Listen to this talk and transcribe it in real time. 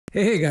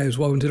Hey guys,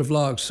 welcome to the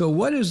vlog. So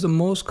what is the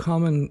most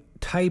common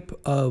type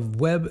of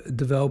web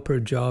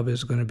developer job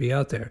is going to be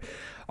out there?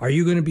 Are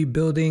you going to be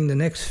building the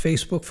next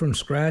Facebook from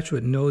scratch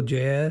with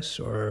Node.js?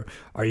 Or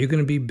are you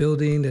going to be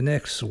building the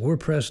next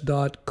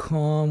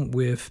wordpress.com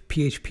with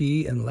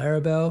PHP and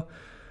Laravel?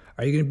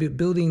 Are you going to be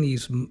building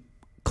these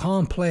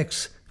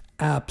complex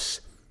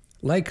apps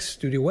like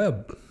Studio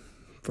Web,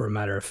 for a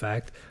matter of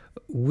fact,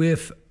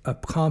 with a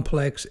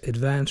complex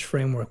advanced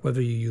framework,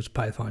 whether you use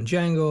Python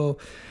Django,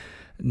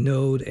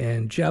 Node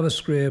and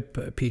JavaScript,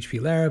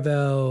 PHP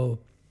Laravel,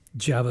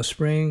 Java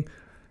Spring?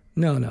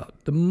 No.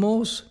 The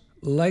most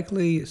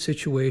likely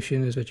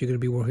situation is that you're going to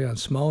be working on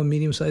small and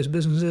medium-sized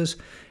businesses,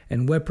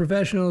 and web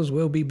professionals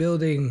will be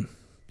building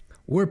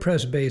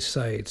WordPress-based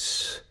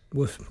sites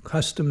with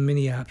custom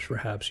mini apps,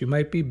 perhaps. You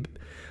might be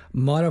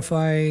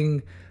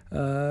modifying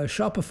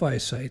Shopify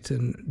sites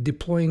and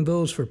deploying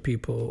those for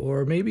people,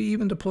 or maybe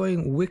even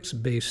deploying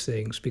Wix-based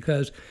things,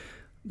 because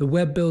the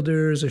web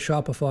builders, the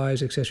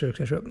Shopifys,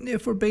 etc.,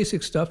 for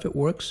basic stuff, it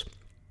works.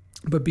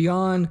 But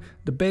beyond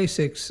the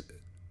basics,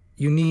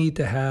 you need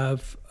to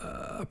have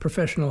a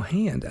professional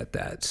hand at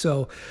that.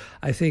 So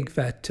I think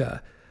that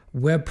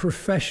web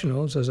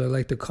professionals, as I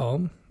like to call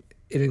them,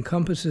 it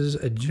encompasses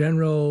a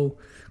general,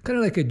 kind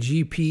of like a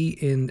GP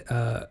in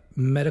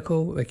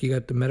medical, like you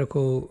got the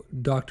medical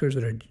doctors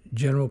that are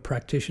general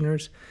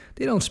practitioners.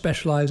 They don't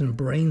specialize in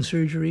brain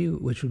surgery,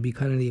 which would be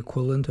kind of the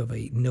equivalent of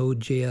a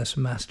Node.js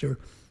master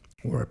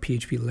or a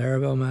PHP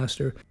Laravel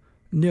master.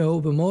 No,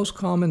 the most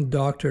common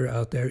doctor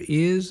out there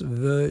is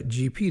the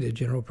GP, the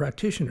general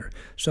practitioner,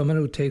 someone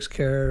who takes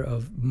care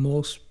of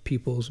most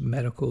people's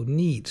medical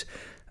needs.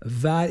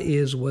 That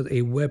is what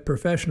a web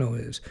professional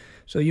is.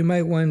 So you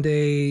might one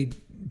day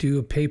do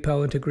a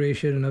PayPal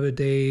integration, another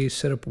day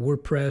set up a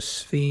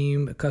WordPress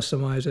theme,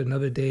 customize it,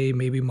 another day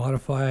maybe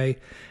modify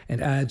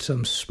and add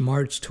some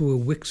smarts to a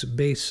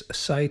Wix-based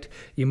site.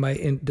 You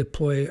might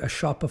deploy a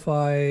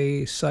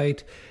Shopify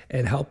site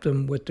and help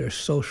them with their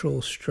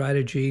social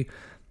strategy.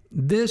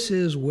 This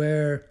is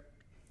where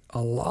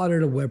a lot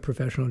of the web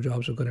professional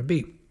jobs are going to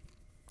be.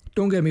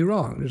 Don't get me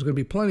wrong, there's going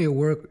to be plenty of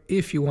work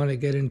if you want to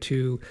get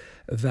into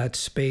that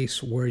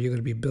space where you're going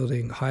to be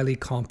building highly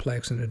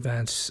complex and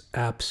advanced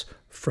apps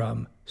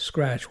from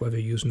scratch, whether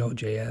you use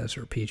Node.js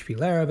or PHP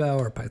Laravel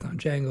or Python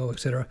Django,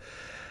 etc.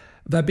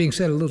 That being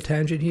said, a little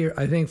tangent here,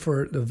 I think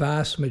for the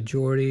vast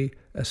majority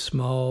of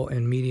small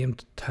and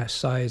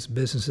medium-sized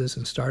businesses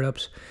and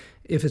startups,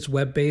 if it's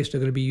web-based, they're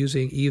going to be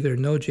using either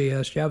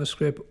Node.js,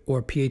 JavaScript,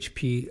 or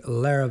PHP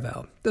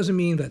Laravel. Doesn't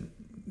mean that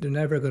they're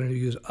never going to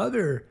use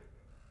other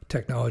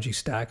technology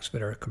stacks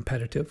that are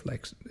competitive,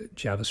 like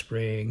Java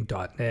Spring,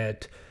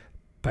 .NET,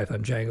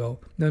 Python Django.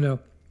 No.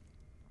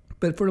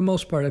 But for the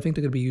most part, I think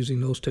they're going to be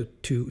using those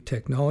two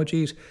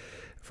technologies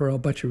for a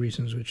bunch of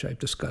reasons, which I've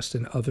discussed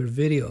in other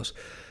videos.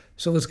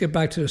 So let's get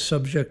back to the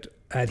subject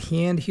at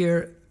hand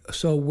here.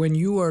 So when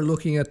you are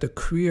looking at the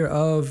career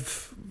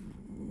of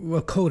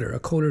a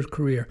coder's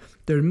career,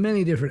 there are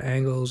many different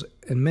angles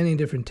and many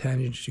different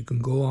tangents you can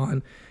go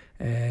on.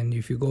 And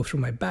if you go through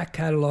my back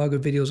catalog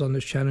of videos on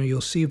this channel,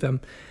 you'll see them.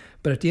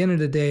 But at the end of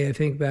the day, I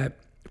think that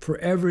for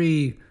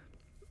every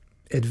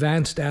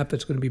advanced app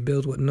that's going to be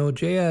built with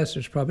Node.js,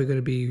 there's probably going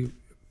to be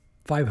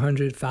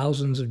 500,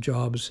 thousands of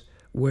jobs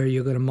where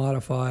you're going to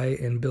modify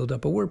and build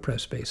up a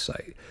WordPress-based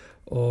site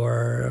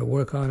or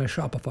work on a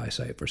Shopify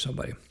site for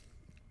somebody.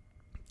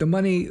 The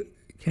money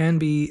can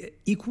be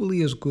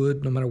equally as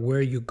good no matter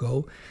where you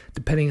go,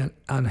 depending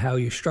on how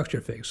you structure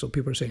things. So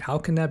people are saying, how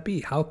can that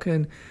be? How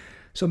can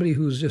somebody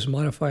who's just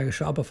modifying a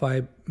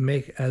Shopify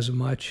make as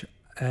much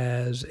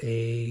as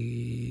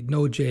a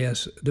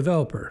Node.js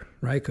developer,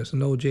 right? Because a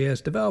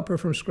Node.js developer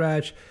from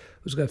scratch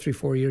who's got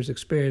 3-4 years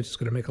experience is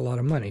going to make a lot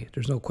of money.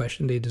 There's no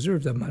question they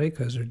deserve that money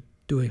because they're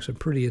doing some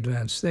pretty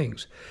advanced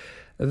things.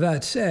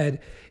 That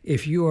said,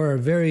 if you are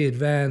very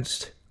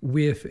advanced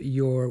with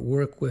your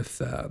work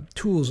with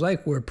tools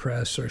like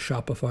WordPress or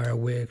Shopify or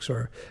Wix,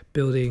 or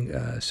building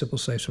simple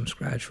sites from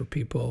scratch for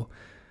people,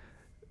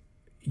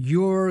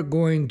 you're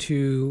going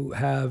to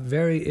have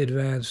very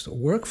advanced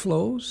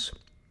workflows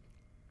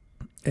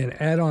and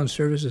add-on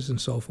services and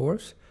so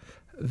forth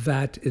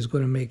that is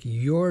going to make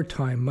your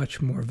time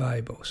much more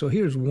valuable. So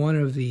here's one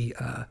of the,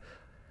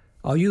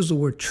 I'll use the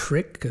word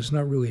trick because it's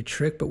not really a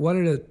trick, but one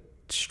of the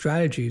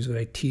strategies that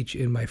I teach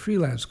in my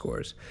freelance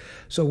course.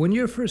 So when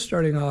you're first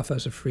starting off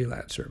as a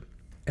freelancer,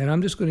 and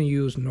I'm just going to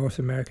use North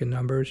American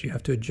numbers, you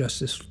have to adjust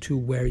this to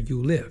where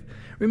you live.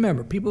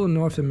 Remember, people in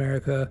North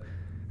America,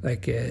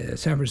 like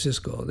San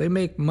Francisco, they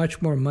make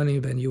much more money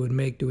than you would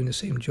make doing the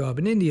same job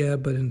in India,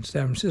 but in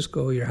San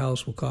Francisco, your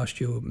house will cost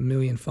you $1.5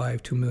 million,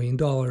 $2 million,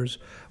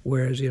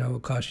 whereas, it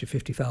will cost you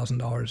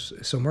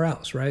 $50,000 somewhere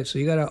else, right? So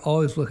you got to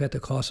always look at the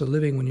cost of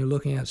living when you're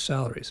looking at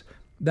salaries.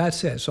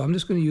 That's it. So I'm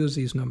just going to use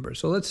these numbers.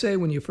 So let's say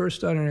when you're first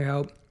starting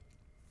out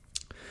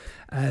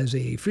as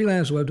a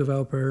freelance web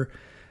developer,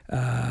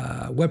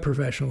 web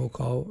professional,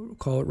 we'll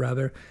call it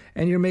rather,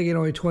 and you're making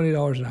only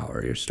 $20 an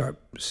hour. You start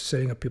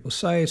setting up people's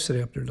sites,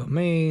 setting up their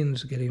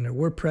domains, getting their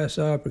WordPress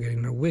up, or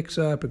getting their Wix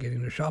up, or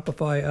getting their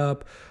Shopify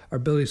up, or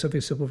building something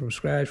simple from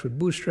scratch with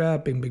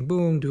Bootstrap, bing, bing,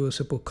 boom, do a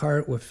simple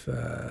cart with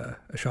a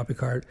Shopify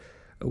cart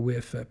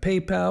with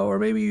PayPal, or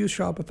maybe use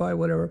Shopify,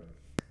 whatever,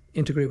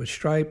 integrate with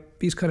Stripe,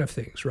 these kind of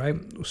things, right?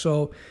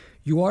 So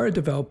you are a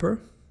developer,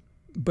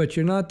 but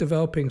you're not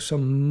developing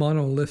some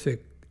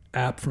monolithic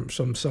app from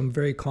some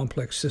very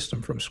complex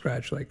system from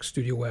scratch, like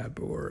Studio Web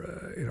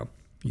or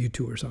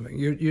YouTube or something.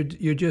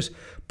 You're just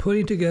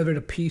putting together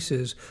the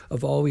pieces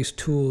of all these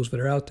tools that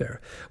are out there,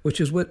 which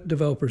is what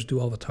developers do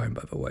all the time,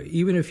 by the way.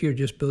 Even if you're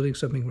just building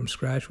something from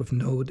scratch with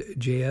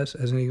Node.js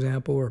as an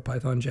example, or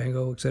Python,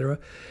 Django, etc.,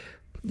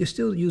 you're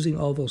still using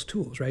all those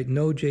tools, right?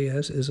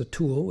 Node.js is a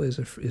tool, is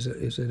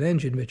an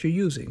engine that you're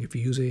using. If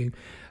you're using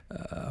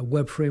a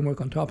web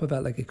framework on top of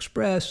that, like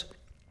Express,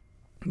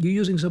 you're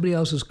using somebody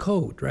else's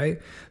code, right?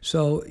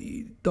 So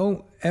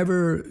don't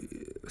ever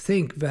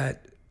think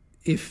that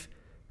if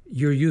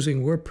you're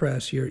using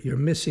WordPress, you're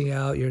missing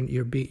out,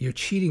 you're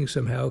cheating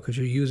somehow because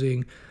you're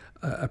using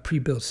a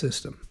pre-built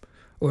system,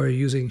 or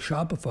using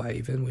Shopify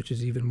even, which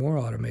is even more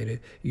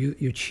automated.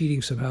 You're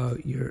cheating somehow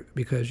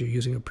because you're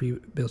using a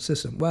pre-built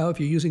system. Well,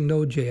 if you're using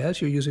Node.js,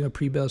 you're using a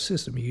pre-built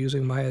system. You're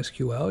using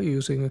MySQL, you're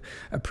using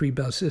a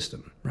pre-built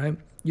system, right?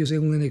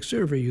 Using Linux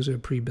server, you're using a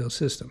pre-built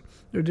system.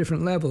 There are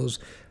different levels,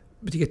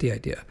 but you get the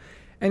idea.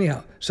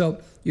 Anyhow,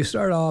 so you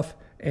start off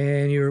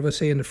and you're, let's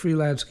say, in the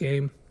freelance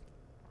game,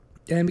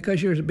 and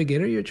because you're a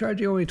beginner, you're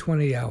charging only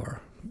 $20 an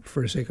hour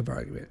for the sake of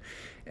argument.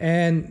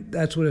 And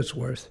that's what it's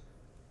worth.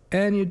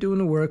 And you're doing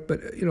the work,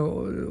 but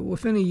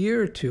within a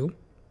year or two,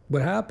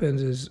 what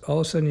happens is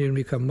all of a sudden you're going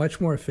to become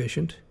much more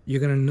efficient. You're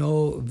going to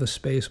know the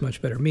space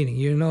much better, meaning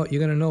you're going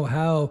to know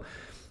how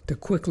to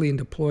quickly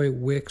deploy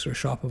Wix or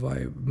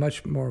Shopify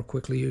much more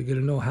quickly. You're going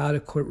to know how to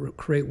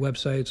create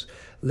websites,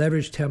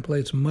 leverage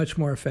templates much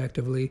more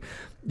effectively.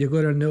 You're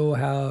going to know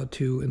how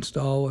to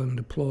install and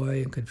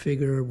deploy and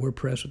configure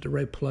WordPress with the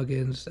right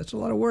plugins. That's a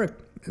lot of work.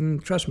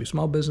 And trust me,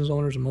 small business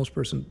owners and most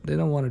persons, they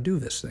don't want to do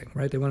this thing,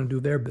 right? They want to do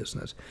their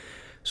business.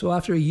 So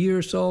after a year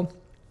or so,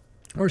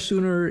 or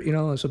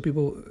sooner, some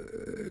people,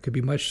 it could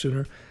be much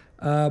sooner,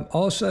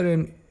 all of a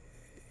sudden,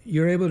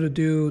 you're able to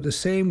do the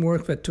same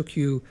work that took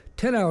you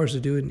 10 hours to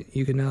do, and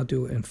you can now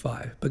do it in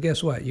 5. But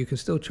guess what? You can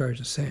still charge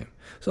the same.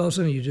 So all of a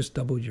sudden, you just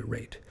doubled your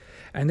rate.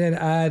 And then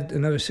add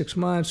another 6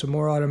 months, some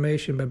more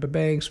automation, bang, bang,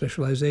 bang,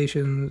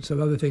 specialization,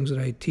 some other things that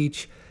I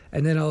teach.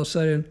 And then all of a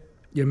sudden,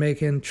 you're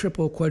making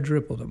triple,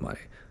 quadruple the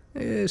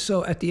money.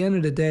 So at the end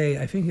of the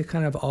day, I think it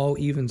kind of all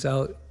evens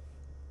out,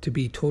 to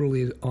be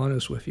totally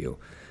honest with you,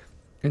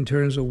 in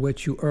terms of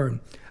what you earn.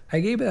 I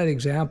gave that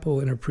example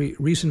in a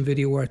recent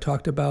video where I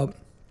talked about,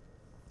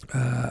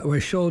 where I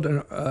showed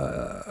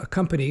a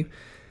company,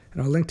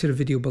 and I'll link to the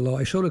video below.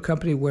 I showed a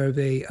company where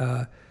they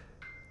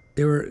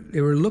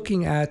were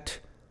looking at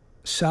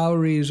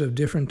salaries of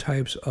different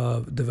types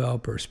of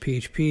developers: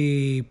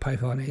 PHP,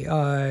 Python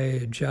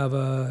AI,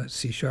 Java,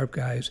 C#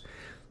 guys.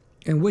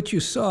 And what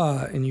you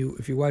saw, and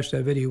if you watch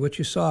that video, what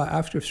you saw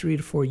after 3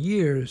 to 4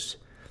 years,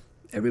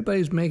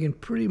 everybody's making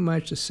pretty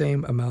much the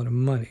same amount of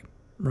money,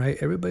 right?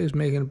 Everybody's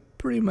making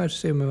pretty much the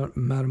same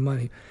amount of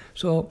money.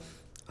 So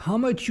how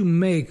much you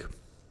make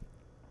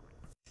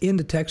in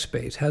the tech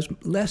space has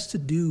less to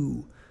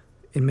do,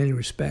 in many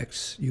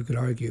respects, you could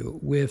argue,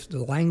 with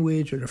the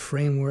language or the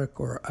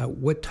framework or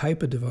what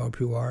type of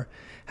developer you are.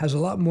 Has a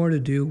lot more to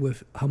do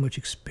with how much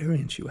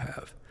experience you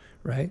have,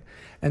 right?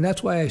 And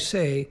that's why I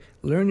say,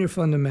 learn your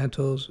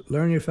fundamentals,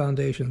 learn your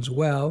foundations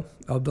well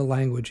of the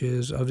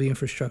languages, of the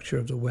infrastructure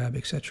of the web,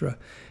 etc.,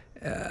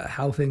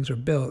 how things are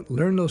built.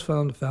 Learn those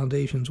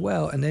foundations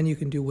well, and then you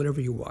can do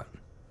whatever you want.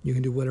 You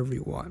can do whatever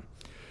you want.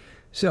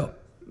 So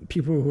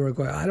people who are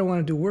going, I don't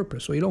want to do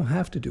WordPress. Well, you don't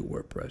have to do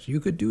WordPress. You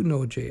could do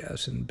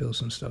Node.js and build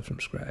some stuff from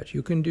scratch.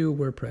 You can do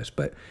WordPress,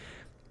 but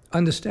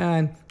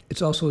understand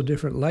it's also a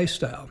different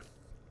lifestyle.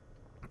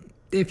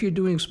 If you're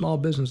doing small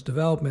business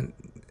development,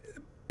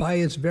 by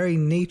its very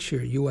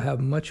nature, you will have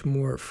much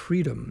more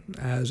freedom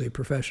as a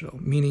professional,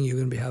 meaning you're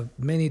going to have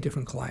many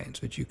different clients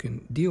that you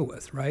can deal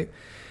with, right?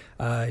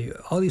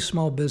 All these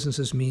small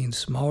businesses mean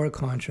smaller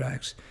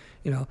contracts.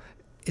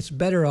 It's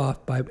better off,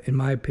 in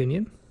my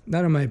opinion,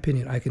 not in my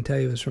opinion, I can tell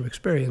you this from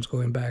experience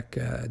going back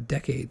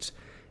decades.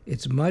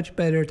 It's much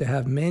better to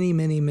have many,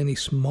 many, many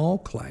small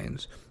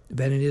clients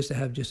than it is to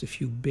have just a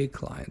few big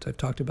clients. I've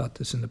talked about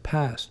this in the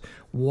past.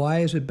 Why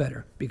is it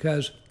better?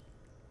 Because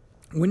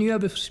when you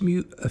have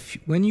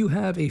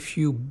a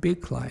few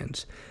big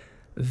clients,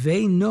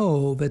 they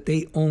know that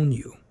they own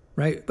you,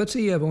 right? Let's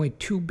say you have only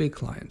 2 big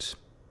clients.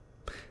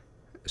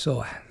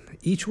 So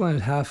each one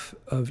is half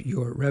of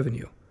your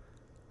revenue.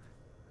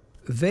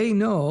 They'll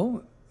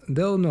know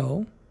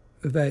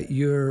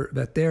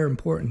that they're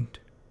important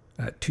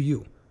to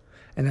you.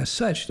 And as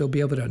such, they'll be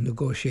able to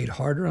negotiate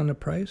harder on the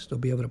price. They'll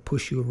be able to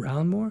push you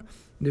around more.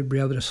 They'll be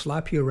able to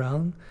slap you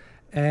around.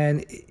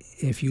 And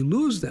if you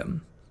lose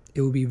them,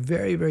 it will be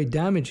very, very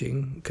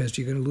damaging because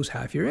you're going to lose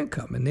half your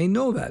income. And they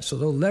know that, so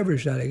they'll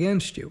leverage that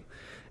against you.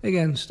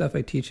 Again, stuff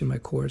I teach in my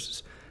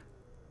courses.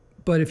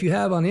 But if you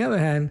have, on the other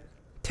hand,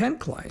 10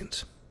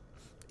 clients,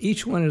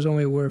 each one is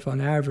only worth,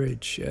 on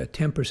average,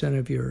 10%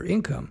 of your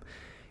income.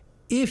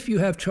 If you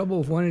have trouble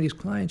with one of these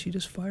clients, you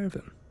just fire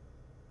them.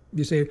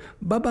 You say,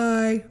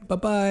 bye-bye,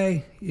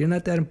 bye-bye. You're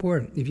not that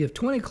important. If you have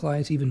 20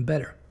 clients, even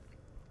better,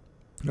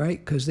 right?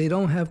 Because they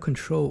don't have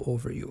control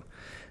over you.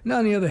 Now,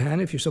 on the other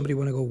hand, if you're somebody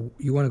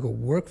you want to go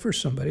work for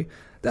somebody,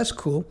 that's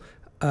cool.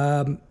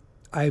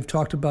 I've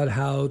talked about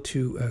how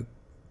to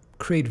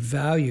create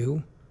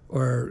value,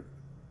 or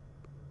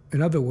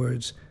in other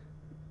words,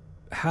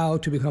 how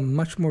to become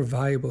much more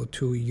valuable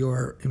to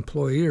your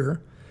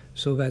employer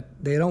so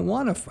that they don't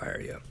want to fire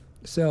you.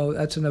 So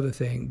that's another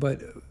thing.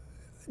 But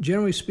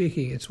generally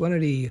speaking, it's one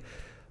of the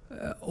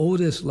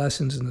oldest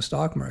lessons in the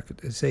stock market.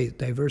 They say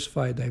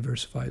diversify,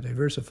 diversify,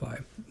 diversify,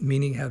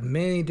 meaning have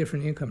many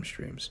different income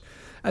streams.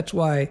 That's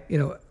why,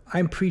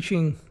 I'm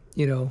preaching,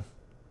 I'm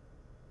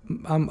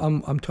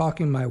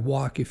talking my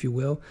walk, if you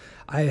will.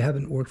 I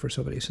haven't worked for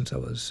somebody since I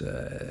was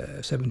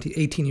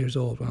 18 years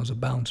old, when I was a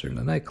bouncer in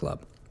a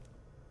nightclub.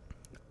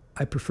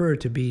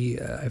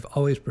 I've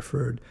always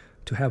preferred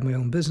to have my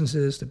own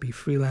businesses, to be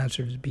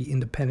freelancer, to be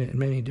independent in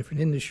many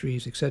different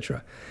industries,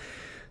 etc.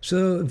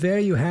 So there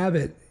you have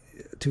it.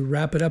 To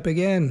wrap it up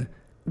again,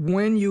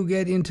 when you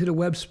get into the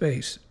web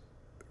space,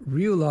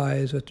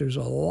 realize that there's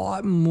a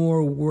lot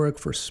more work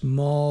for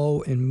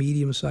small and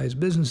medium-sized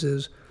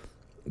businesses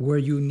where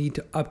you need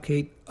to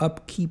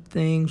upkeep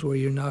things, where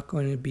you're not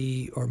going to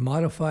be, or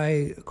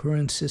modify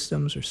current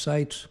systems or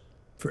sites.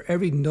 For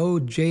every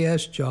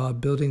Node.js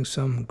job building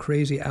some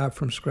crazy app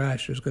from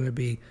scratch, there's going to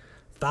be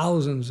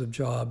thousands of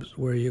jobs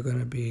where you're going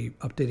to be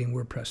updating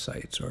WordPress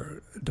sites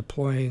or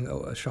deploying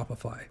a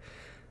Shopify.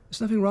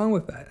 There's nothing wrong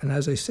with that. And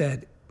as I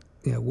said,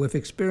 with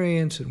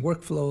experience and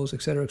workflows,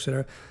 et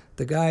cetera,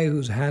 the guy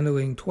who's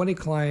handling 20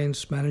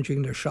 clients,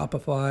 managing their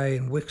Shopify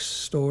and Wix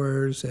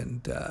stores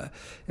and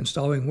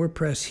installing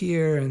WordPress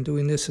here and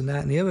doing this and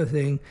that and the other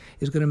thing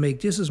is going to make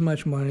just as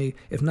much money,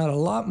 if not a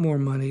lot more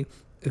money,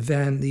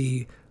 than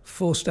the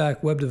full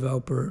stack web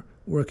developer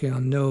working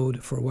on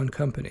Node for one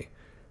company.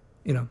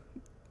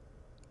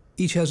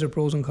 Each has their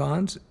pros and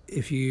cons.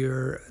 If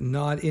you're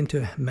not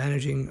into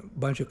managing a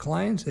bunch of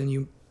clients, then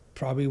you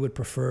probably would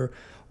prefer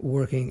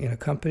working in a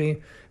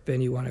company,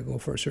 then you want to go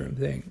for a certain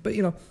thing. But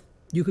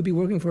you could be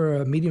working for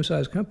a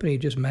medium-sized company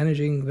just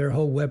managing their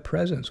whole web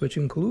presence, which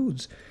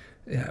includes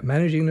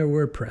managing their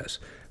WordPress,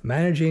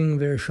 managing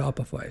their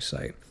Shopify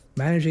site,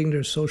 managing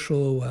their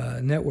social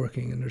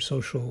networking and their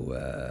social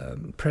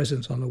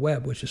presence on the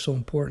web, which is so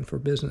important for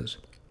business.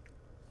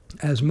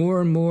 As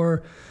more and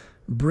more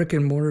brick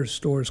and mortar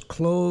stores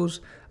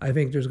close, I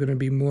think there's going to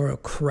be more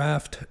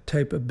craft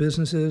type of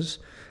businesses,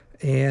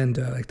 and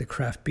like the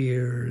craft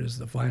beers,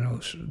 the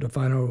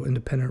vinyl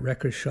independent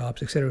record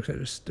shops, et cetera.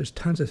 There's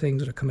tons of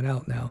things that are coming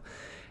out now.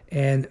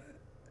 And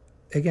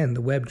again,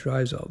 the web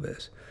drives all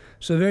this.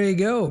 So there you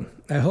go.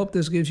 I hope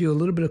this gives you a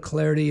little bit of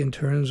clarity in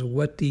terms of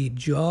what the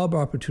job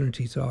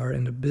opportunities are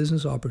and the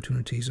business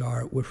opportunities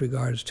are with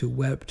regards to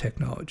web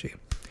technology.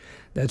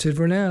 That's it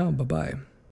for now. Bye-bye.